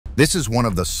This is one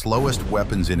of the slowest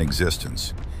weapons in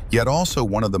existence, yet also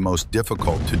one of the most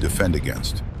difficult to defend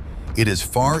against. It is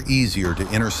far easier to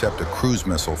intercept a cruise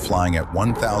missile flying at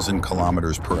 1,000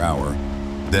 kilometers per hour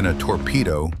than a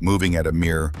torpedo moving at a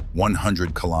mere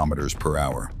 100 kilometers per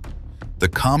hour. The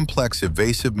complex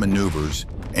evasive maneuvers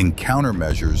and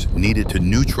countermeasures needed to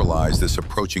neutralize this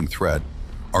approaching threat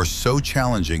are so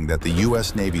challenging that the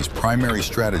U.S. Navy's primary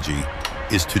strategy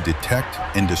is to detect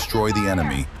and destroy the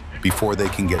enemy before they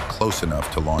can get close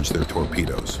enough to launch their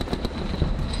torpedoes.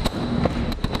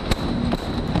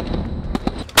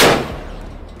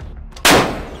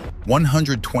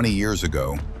 "120 years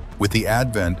ago, with the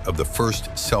advent of the first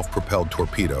self-propelled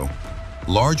torpedo,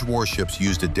 large warships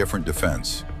used a different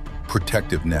defense: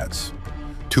 protective nets.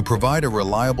 To provide a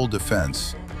reliable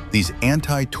defense, these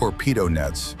anti-torpedo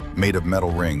nets, made of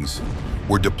metal rings,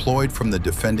 were deployed from the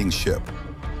defending ship,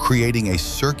 creating a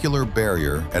circular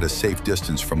barrier at a safe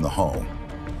distance from the hull.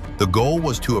 The goal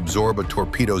was to absorb a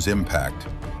torpedo's impact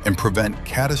and prevent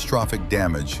catastrophic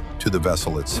damage to the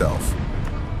vessel itself.